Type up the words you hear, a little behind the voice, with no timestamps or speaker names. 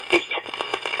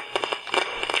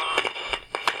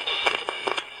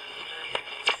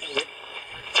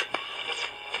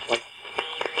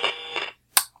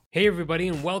Hey everybody,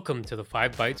 and welcome to the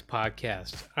 5 Bytes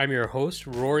podcast. I'm your host,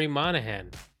 Rory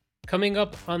Monahan. Coming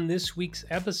up on this week's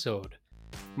episode,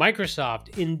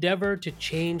 Microsoft endeavor to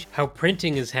change how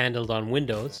printing is handled on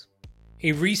Windows.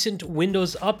 A recent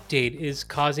Windows update is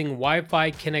causing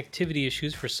Wi-Fi connectivity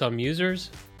issues for some users.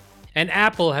 And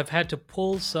Apple have had to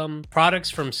pull some products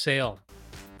from sale.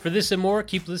 For this and more,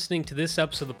 keep listening to this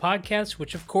episode of the podcast,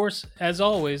 which of course, as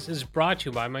always, is brought to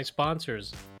you by my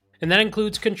sponsors. And that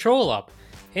includes ControlUp,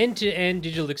 end-to-end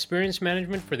digital experience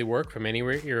management for the work from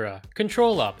anywhere era.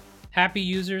 ControlUp, happy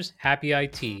users, happy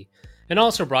IT. And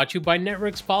also brought to you by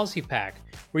Networks Policy Pack,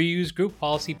 where you use Group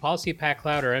Policy, Policy Pack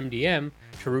Cloud, or MDM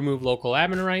to remove local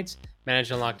admin rights,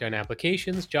 manage and lock down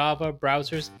applications, Java,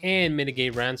 browsers, and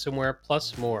mitigate ransomware,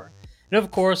 plus more. And of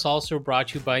course, also brought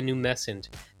to you by Numescent,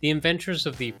 the inventors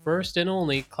of the first and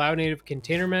only cloud-native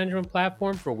container management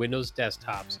platform for Windows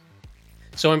desktops.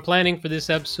 So I'm planning for this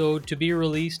episode to be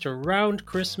released around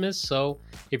Christmas, so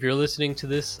if you're listening to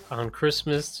this on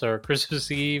Christmas or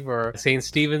Christmas Eve or St.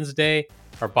 Stephen's Day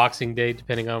or Boxing Day,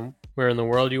 depending on where in the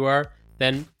world you are,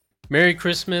 then Merry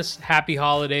Christmas, Happy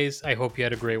Holidays, I hope you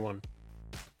had a great one.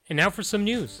 And now for some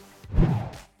news.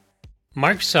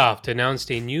 Microsoft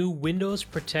announced a new Windows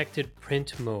Protected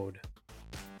Print mode.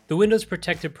 The Windows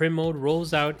Protected Print mode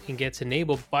rolls out and gets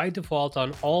enabled by default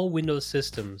on all Windows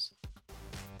systems.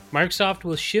 Microsoft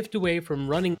will shift away from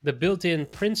running the built-in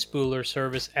print spooler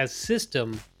service as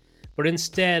system, but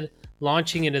instead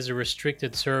launching it as a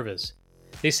restricted service.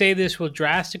 They say this will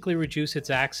drastically reduce its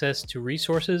access to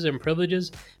resources and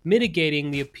privileges, mitigating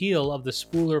the appeal of the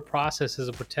spooler process as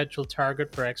a potential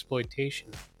target for exploitation.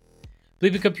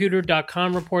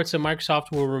 BleepingComputer.com reports that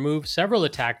Microsoft will remove several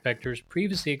attack vectors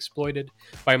previously exploited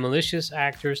by malicious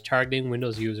actors targeting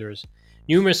Windows users.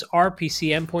 Numerous RPC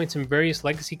endpoints and various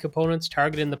legacy components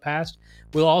targeted in the past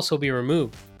will also be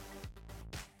removed.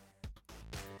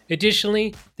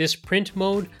 Additionally, this print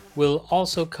mode will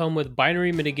also come with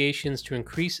binary mitigations to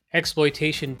increase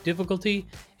exploitation difficulty,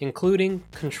 including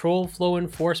control flow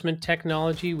enforcement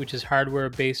technology, which is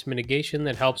hardware-based mitigation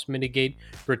that helps mitigate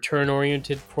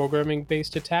return-oriented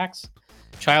programming-based attacks.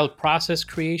 Child process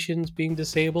creations being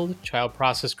disabled. Child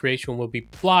process creation will be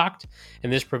blocked,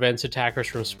 and this prevents attackers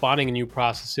from spawning a new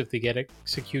process if they get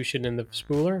execution in the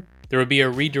spooler. There will be a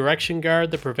redirection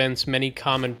guard that prevents many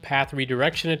common path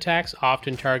redirection attacks,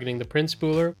 often targeting the print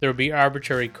spooler. There will be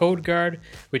arbitrary code guard,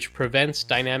 which prevents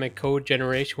dynamic code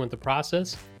generation with the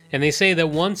process. And they say that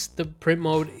once the print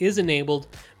mode is enabled,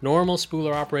 normal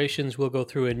spooler operations will go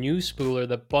through a new spooler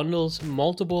that bundles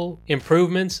multiple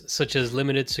improvements, such as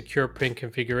limited secure print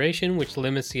configuration, which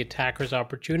limits the attacker's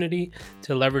opportunity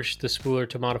to leverage the spooler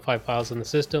to modify files in the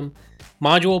system,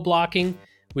 module blocking,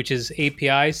 which is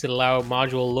APIs that allow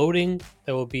module loading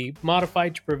that will be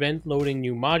modified to prevent loading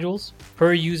new modules,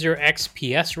 per user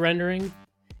XPS rendering,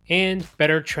 and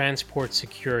better transport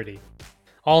security.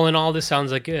 All in all, this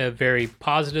sounds like a very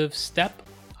positive step.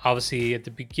 Obviously, at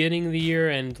the beginning of the year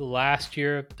and last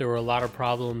year, there were a lot of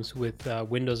problems with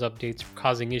Windows updates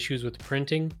causing issues with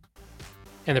printing.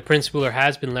 And the print spooler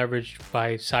has been leveraged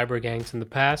by cyber gangs in the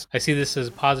past. I see this as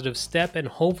a positive step, and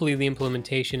hopefully the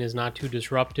implementation is not too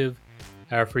disruptive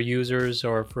for users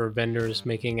or for vendors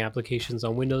making applications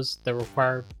on Windows that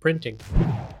require printing.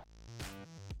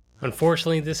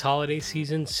 Unfortunately, this holiday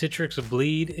season, Citrix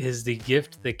Bleed is the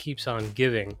gift that keeps on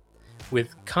giving,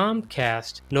 with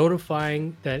Comcast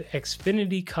notifying that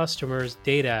Xfinity customers'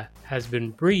 data has been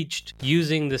breached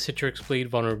using the Citrix Bleed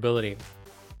vulnerability.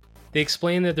 They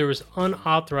explained that there was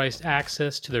unauthorized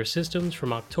access to their systems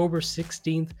from October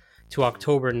 16th to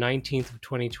October 19th of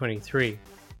 2023.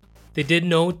 They did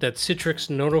note that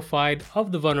Citrix notified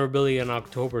of the vulnerability on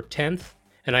October 10th,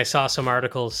 and I saw some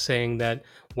articles saying that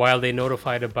while they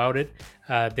notified about it,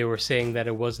 they were saying that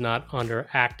it was not under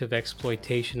active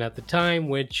exploitation at the time,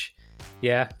 which,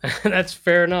 yeah, that's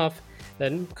fair enough.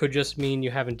 That could just mean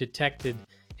you haven't detected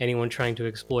anyone trying to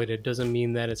exploit it. Doesn't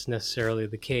mean that it's necessarily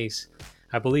the case.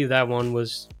 I believe that one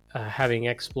was having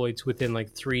exploits within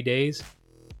like 3 days.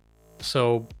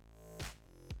 So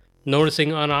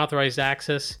noticing unauthorized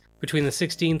access between the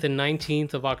 16th and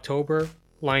 19th of October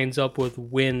lines up with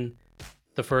when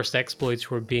the first exploits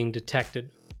were being detected.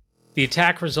 The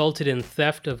attack resulted in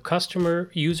theft of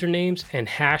customer usernames and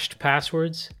hashed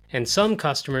passwords, and some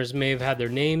customers may have had their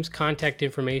names, contact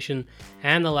information,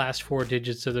 and the last 4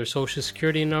 digits of their social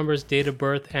security numbers, date of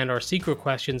birth, and/or secret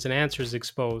questions and answers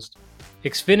exposed.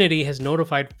 Xfinity has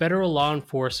notified federal law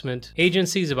enforcement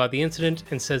agencies about the incident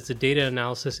and says the data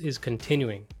analysis is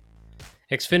continuing.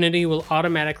 Xfinity will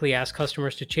automatically ask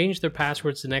customers to change their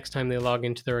passwords the next time they log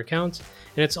into their accounts,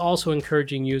 and it's also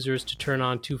encouraging users to turn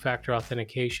on two-factor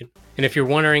authentication. And if you're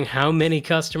wondering how many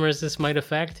customers this might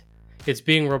affect, it's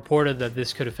being reported that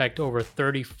this could affect over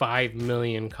 35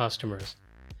 million customers.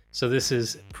 So this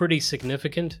is pretty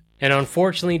significant. And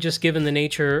unfortunately, just given the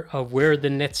nature of where the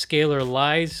NetScaler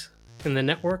lies in the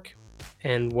network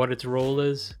and what its role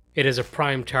is, it is a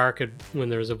prime target when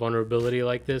there's a vulnerability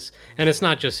like this. And it's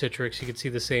not just Citrix. You can see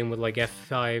the same with like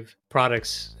F5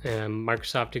 products,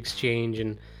 Microsoft Exchange,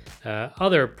 and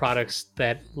other products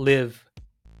that live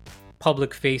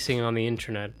public facing on the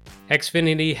internet.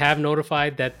 Xfinity have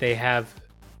notified that they have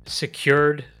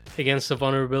secured against the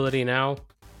vulnerability now.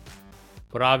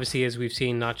 But obviously, as we've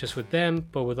seen, not just with them,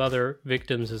 but with other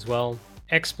victims as well,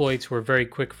 exploits were very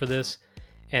quick for this,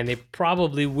 and they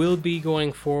probably will be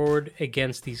going forward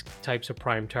against these types of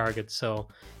prime targets. So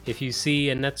if you see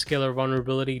a NetScaler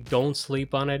vulnerability, don't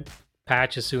sleep on it.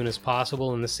 Patch as soon as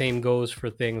possible, and the same goes for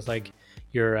things like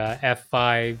your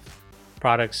F5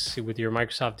 products with your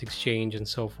Microsoft Exchange and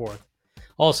so forth.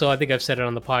 Also, I think I've said it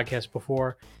on the podcast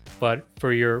before, but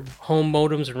for your home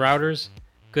modems and routers,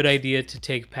 good idea to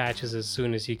take patches as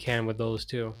soon as you can with those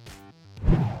too.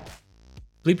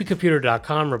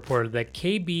 BleepyComputer.com reported that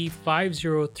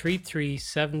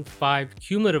KB503375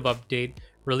 cumulative update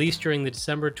released during the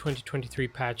December 2023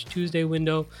 Patch Tuesday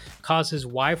window causes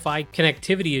Wi-Fi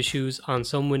connectivity issues on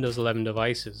some Windows 11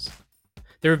 devices.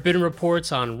 There have been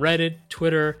reports on Reddit,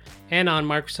 Twitter, and on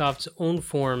Microsoft's own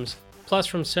forums, plus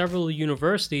from several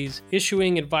universities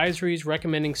issuing advisories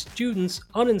recommending students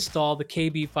uninstall the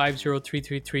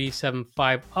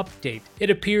KB503375 update. It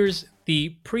appears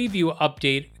the preview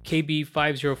update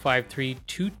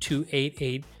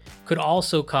KB50532288 could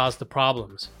also cause the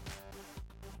problems.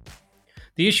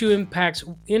 The issue impacts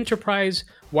enterprise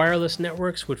wireless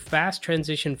networks with fast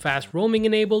transition, fast roaming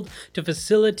enabled to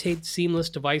facilitate seamless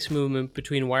device movement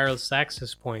between wireless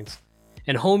access points.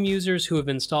 And home users who have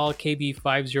installed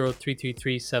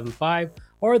KB503375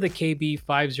 or the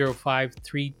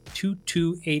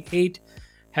KB50532288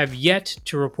 have yet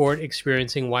to report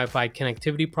experiencing Wi-Fi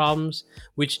connectivity problems,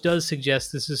 which does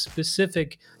suggest this is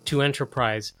specific to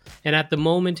enterprise. And at the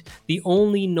moment, the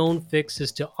only known fix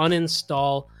is to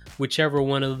uninstall whichever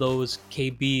one of those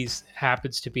KBs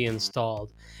happens to be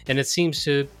installed. And it seems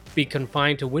to be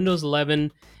confined to Windows 11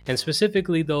 and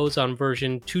specifically those on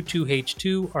version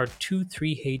 22H2 or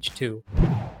 23H2.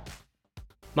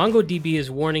 MongoDB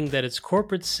is warning that its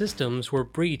corporate systems were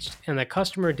breached and that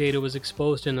customer data was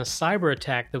exposed in a cyber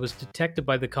attack that was detected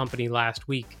by the company last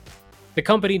week. The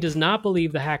company does not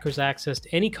believe the hackers accessed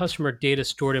any customer data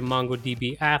stored in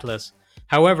MongoDB Atlas.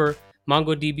 However,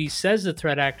 MongoDB says the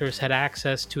threat actors had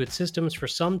access to its systems for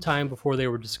some time before they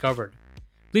were discovered.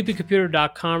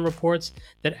 BleepyComputer.com reports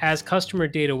that as customer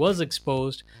data was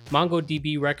exposed,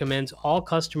 MongoDB recommends all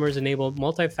customers enable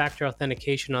multi-factor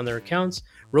authentication on their accounts,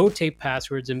 rotate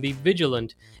passwords, and be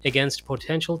vigilant against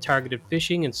potential targeted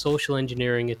phishing and social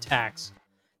engineering attacks.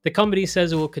 The company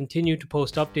says it will continue to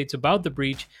post updates about the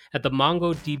breach at the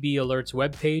MongoDB Alerts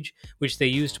webpage, which they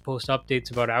use to post updates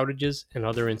about outages and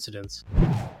other incidents.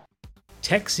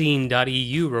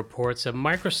 TechZine.eu reports that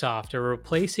Microsoft are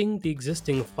replacing the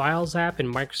existing Files app in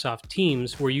Microsoft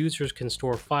Teams where users can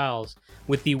store files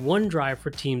with the OneDrive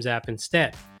for Teams app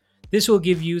instead. This will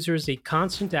give users a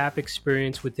constant app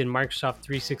experience within Microsoft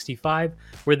 365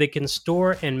 where they can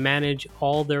store and manage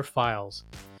all their files.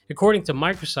 According to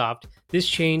Microsoft, this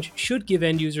change should give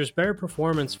end users better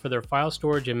performance for their file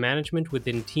storage and management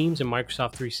within Teams and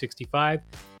Microsoft 365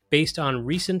 based on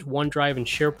recent OneDrive and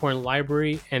SharePoint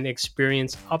library and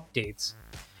experience updates.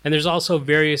 And there's also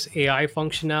various AI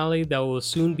functionality that will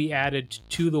soon be added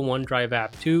to the OneDrive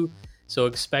app too, so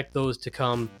expect those to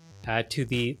come to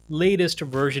the latest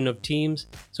version of Teams.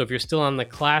 So if you're still on the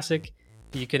classic,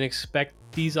 you can expect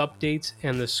these updates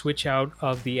and the switch out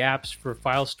of the apps for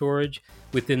file storage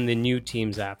within the new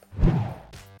Teams app.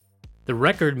 The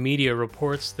Record Media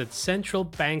reports that Central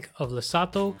Bank of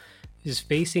Lesotho is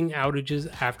facing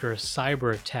outages after a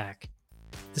cyber attack.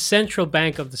 The Central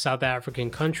Bank of the South African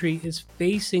country is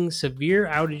facing severe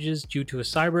outages due to a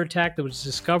cyber attack that was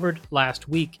discovered last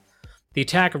week. The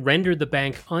attack rendered the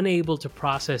bank unable to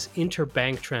process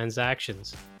interbank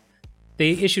transactions.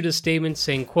 They issued a statement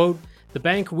saying, quote, "The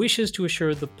bank wishes to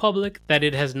assure the public that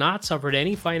it has not suffered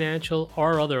any financial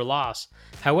or other loss.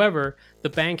 However, the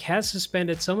bank has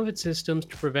suspended some of its systems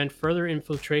to prevent further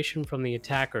infiltration from the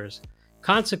attackers.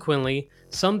 Consequently,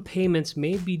 some payments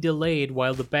may be delayed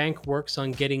while the bank works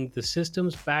on getting the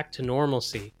systems back to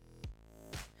normalcy."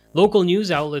 Local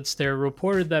news outlets there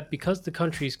reported that because the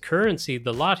country's currency,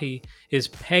 the Lottie, is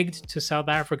pegged to South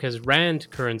Africa's Rand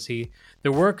currency,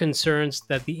 there were concerns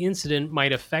that the incident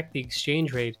might affect the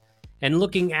exchange rate. And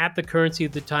looking at the currency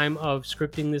at the time of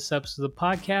scripting this episode of the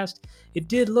podcast, it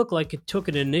did look like it took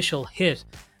an initial hit,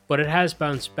 but it has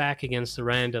bounced back against the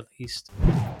Rand at least.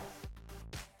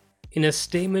 In a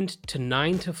statement to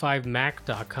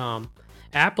 9to5mac.com,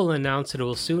 Apple announced that it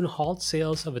will soon halt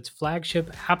sales of its flagship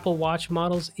Apple Watch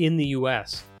models in the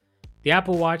US. The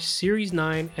Apple Watch Series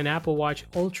 9 and Apple Watch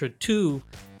Ultra 2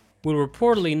 will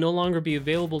reportedly no longer be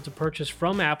available to purchase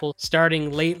from Apple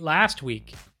starting late last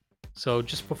week, so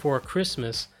just before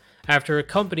Christmas, after a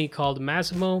company called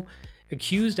Masimo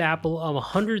accused Apple of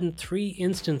 103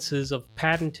 instances of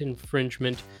patent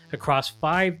infringement across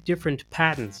 5 different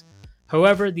patents.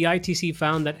 However, the ITC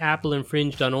found that Apple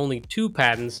infringed on only 2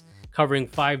 patents, covering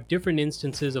 5 different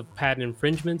instances of patent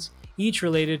infringements, each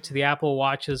related to the Apple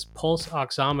Watch's pulse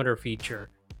oximeter feature.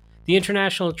 The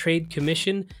International Trade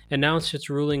Commission announced its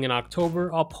ruling in October,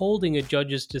 upholding a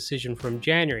judge's decision from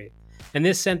January, and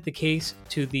this sent the case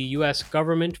to the US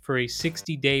government for a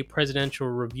 60-day presidential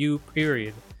review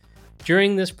period.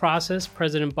 During this process,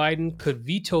 President Biden could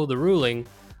veto the ruling,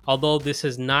 although this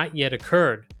has not yet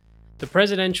occurred. The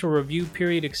presidential review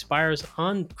period expires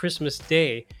on Christmas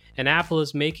Day, and Apple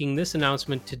is making this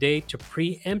announcement today to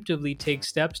preemptively take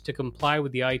steps to comply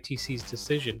with the ITC's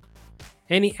decision.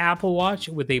 Any Apple Watch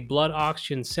with a blood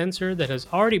oxygen sensor that has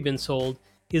already been sold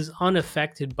is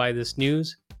unaffected by this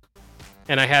news.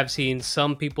 And I have seen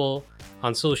some people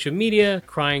on social media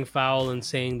crying foul and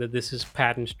saying that this is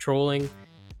patent trolling.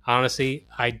 Honestly,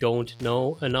 I don't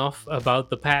know enough about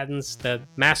the patents that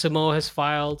Masimo has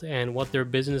filed and what their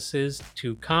business is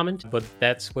to comment, but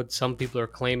that's what some people are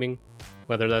claiming.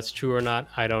 Whether that's true or not,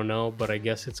 I don't know, but I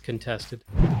guess it's contested.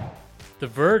 The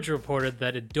Verge reported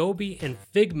that Adobe and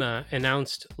Figma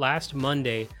announced last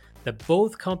Monday that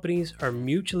both companies are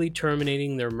mutually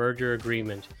terminating their merger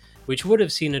agreement, which would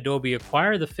have seen Adobe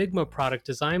acquire the Figma product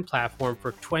design platform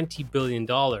for $20 billion.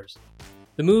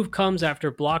 The move comes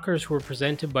after blockers were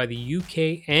presented by the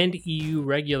UK and EU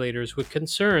regulators with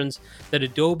concerns that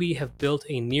Adobe have built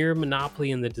a near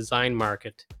monopoly in the design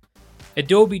market.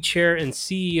 Adobe Chair and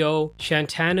CEO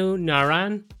Shantanu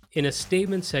Narayan in a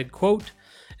statement said, quote,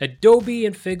 Adobe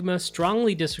and Figma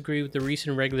strongly disagree with the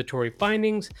recent regulatory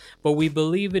findings, but we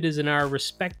believe it is in our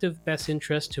respective best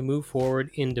interest to move forward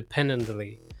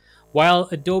independently. While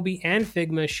Adobe and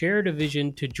Figma shared a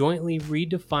vision to jointly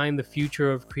redefine the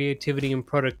future of creativity and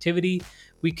productivity,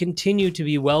 we continue to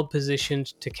be well positioned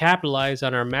to capitalize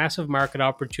on our massive market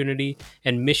opportunity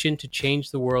and mission to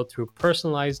change the world through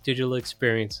personalized digital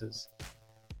experiences.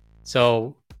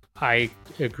 So I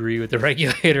agree with the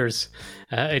regulators.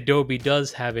 Adobe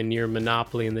does have a near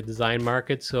monopoly in the design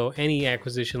market, so any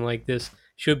acquisition like this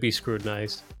should be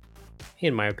scrutinized,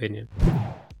 in my opinion.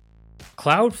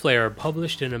 Cloudflare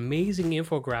published an amazing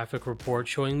infographic report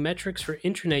showing metrics for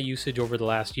internet usage over the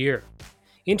last year.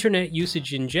 Internet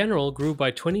usage in general grew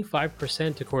by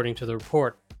 25% according to the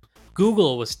report.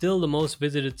 Google was still the most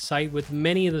visited site, with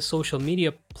many of the social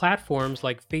media platforms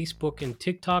like Facebook and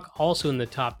TikTok also in the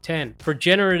top 10. For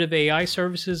generative AI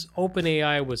services,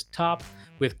 OpenAI was top,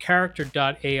 with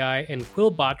Character.ai and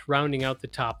Quillbot rounding out the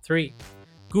top 3.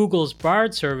 Google's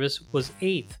Bard service was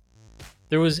 8th.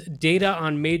 There was data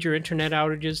on major internet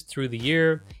outages through the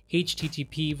year,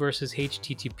 HTTP versus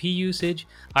HTTP usage,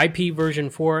 IP version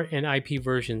 4 and IP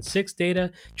version 6 data.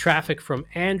 Traffic from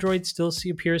Android still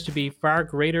appears to be far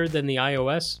greater than the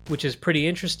iOS, which is pretty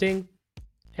interesting.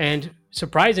 And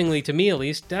surprisingly, to me at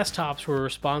least, desktops were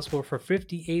responsible for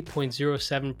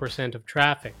 58.07% of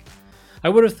traffic. I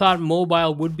would have thought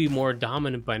mobile would be more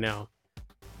dominant by now.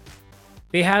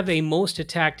 They have a most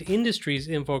attacked industries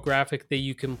infographic that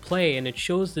you can play, and it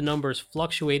shows the numbers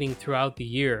fluctuating throughout the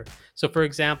year. So for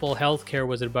example, healthcare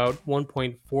was at about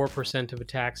 1.4% of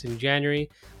attacks in January,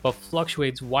 but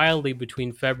fluctuates wildly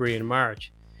between February and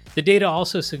March. The data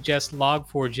also suggests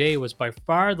Log4j was by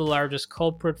far the largest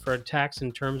culprit for attacks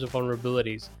in terms of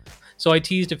vulnerabilities. So I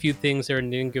teased a few things there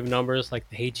and didn't give numbers like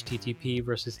the HTTP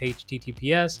versus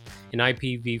HTTPS and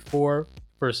IPv4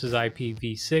 versus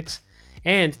IPv6.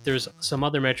 And there's some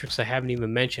other metrics I haven't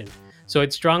even mentioned. So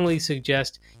I'd strongly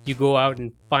suggest you go out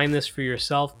and find this for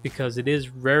yourself because it is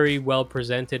very well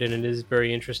presented and it is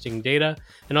very interesting data.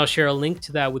 And I'll share a link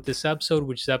to that with this episode,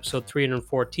 which is episode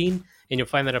 314, and you'll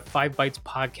find that at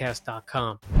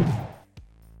 5bytespodcast.com.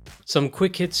 Some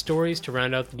quick hit stories to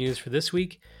round out the news for this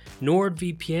week.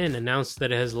 NordVPN announced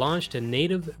that it has launched a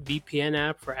native VPN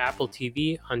app for Apple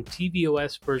TV on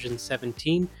tvOS version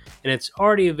 17, and it's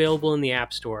already available in the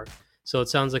App Store. So it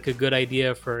sounds like a good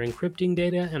idea for encrypting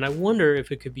data, and I wonder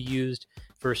if it could be used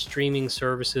for streaming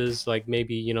services like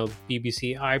maybe,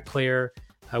 BBC iPlayer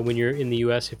when you're in the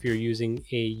US if you're using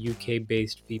a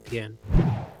UK-based VPN.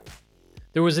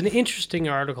 There was an interesting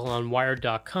article on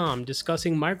Wired.com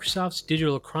discussing Microsoft's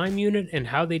digital crime unit and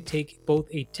how they take both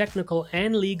a technical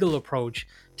and legal approach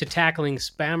to tackling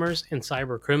spammers and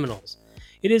cyber criminals.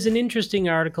 It is an interesting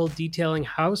article detailing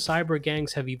how cyber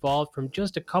gangs have evolved from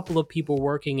just a couple of people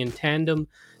working in tandem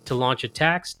to launch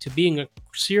attacks to being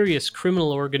serious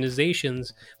criminal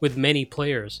organizations with many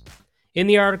players. In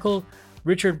the article,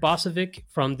 Richard Bosovic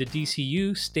from the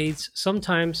DCU states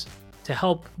sometimes to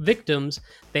help victims,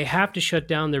 they have to shut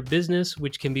down their business,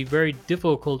 which can be very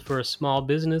difficult for a small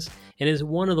business and is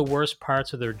one of the worst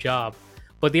parts of their job.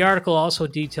 But the article also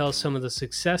details some of the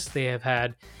success they have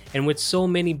had, and with so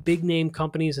many big name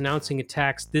companies announcing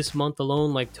attacks this month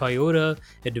alone, like Toyota,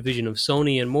 a division of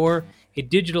Sony, and more, a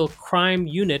digital crime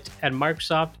unit at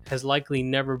Microsoft has likely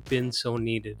never been so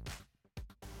needed.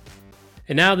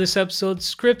 And now this episode's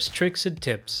scripts, tricks, and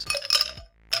tips.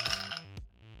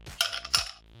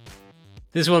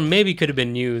 This one maybe could have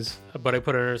been news, but I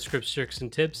put it under scripts, tricks,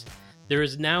 and tips. There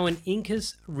is now an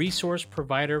Incus resource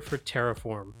provider for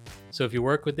Terraform. So if you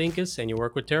work with Incus and you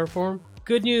work with Terraform,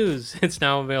 good news, it's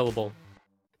now available.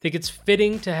 I think it's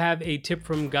fitting to have a tip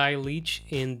from Guy Leach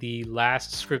in the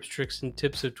last scripts, tricks, and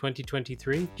tips of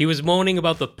 2023. He was moaning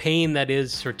about the pain that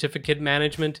is certificate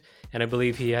management, and I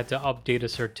believe he had to update a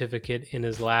certificate in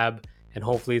his lab, and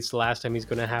hopefully it's the last time he's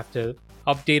going to have to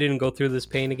update it and go through this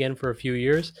pain again for a few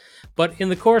years. But in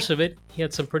the course of it, he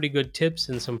had some pretty good tips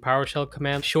and some PowerShell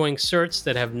commands showing certs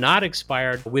that have not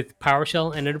expired with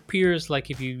PowerShell, and it appears like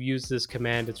if you use this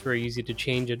command, it's very easy to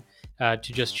change it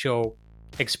to just show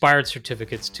expired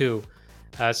certificates too.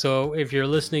 So if you're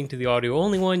listening to the audio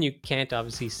only one, you can't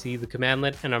obviously see the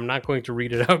commandlet, and I'm not going to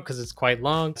read it out because it's quite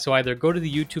long. So either go to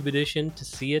the YouTube edition to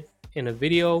see it in a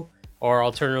video, or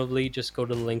alternatively, just go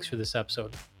to the links for this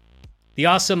episode. The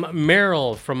awesome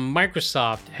Meryl from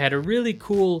Microsoft had a really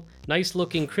cool, nice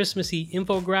looking Christmassy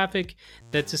infographic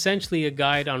that's essentially a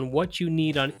guide on what you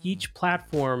need on each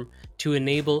platform to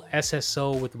enable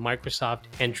SSO with Microsoft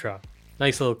Entra.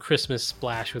 Nice little Christmas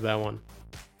splash with that one.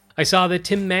 I saw that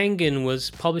Tim Mangan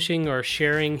was publishing or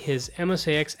sharing his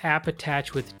MSIX app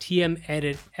attached with TM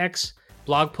Edit X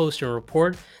blog post and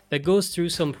report that goes through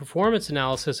some performance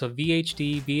analysis of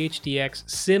VHD, VHDX,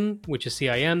 SIM, which is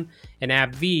CIM, and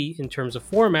AppV in terms of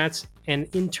formats and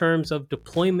in terms of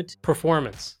deployment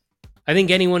performance. I think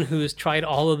anyone who has tried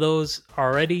all of those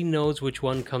already knows which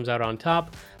one comes out on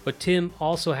top, but Tim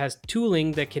also has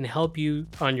tooling that can help you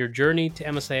on your journey to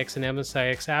MSIX and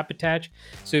MSIX app attach.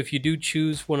 So if you do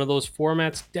choose one of those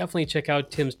formats, definitely check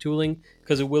out Tim's tooling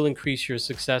because it will increase your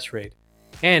success rate.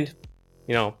 And,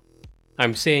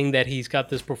 I'm saying that he's got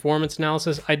this performance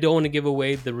analysis. I don't want to give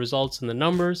away the results and the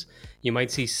numbers. You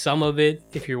might see some of it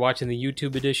if you're watching the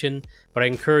YouTube edition, but I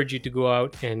encourage you to go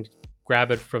out and grab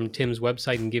it from Tim's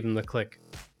website and give him the click.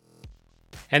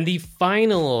 And the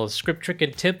final script, trick,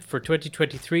 and tip for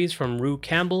 2023 is from Rue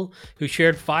Campbell, who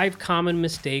shared 5 common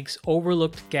mistakes,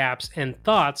 overlooked gaps, and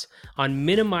thoughts on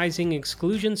minimizing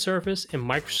exclusion surface in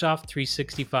Microsoft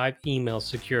 365 email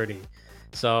security.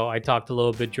 So I talked a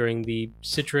little bit during the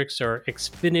Citrix or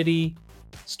Xfinity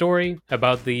story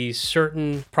about the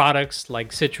certain products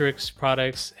like Citrix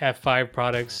products, F5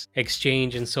 products,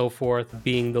 Exchange, and so forth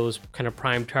being those kind of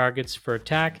prime targets for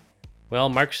attack. Well,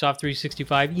 Microsoft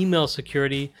 365 email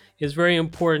security is very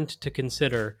important to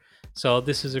consider. So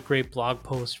this is a great blog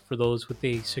post for those with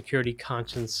a security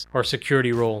conscience or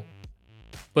security role.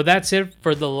 But that's it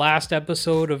for the last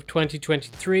episode of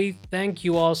 2023. Thank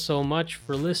you all so much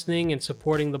for listening and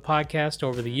supporting the podcast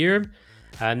over the year.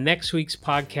 Next week's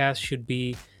podcast should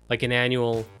be like an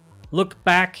annual look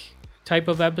back type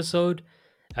of episode.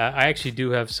 I actually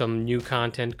do have some new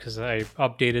content because I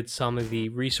updated some of the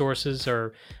resources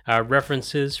or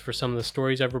references for some of the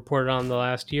stories I've reported on the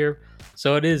last year.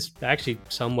 So it is actually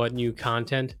somewhat new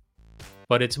content,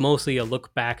 but it's mostly a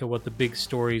look back at what the big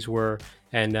stories were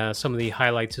and some of the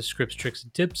highlights of scripts, tricks,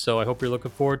 and tips. So I hope you're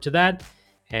looking forward to that.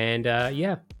 And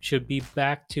should be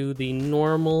back to the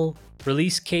normal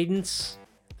release cadence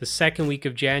the second week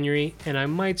of January. And I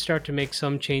might start to make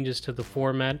some changes to the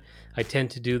format. I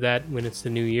tend to do that when it's the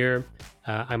new year.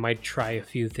 I might try a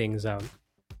few things out.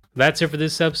 That's it for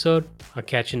this episode. I'll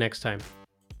catch you next time.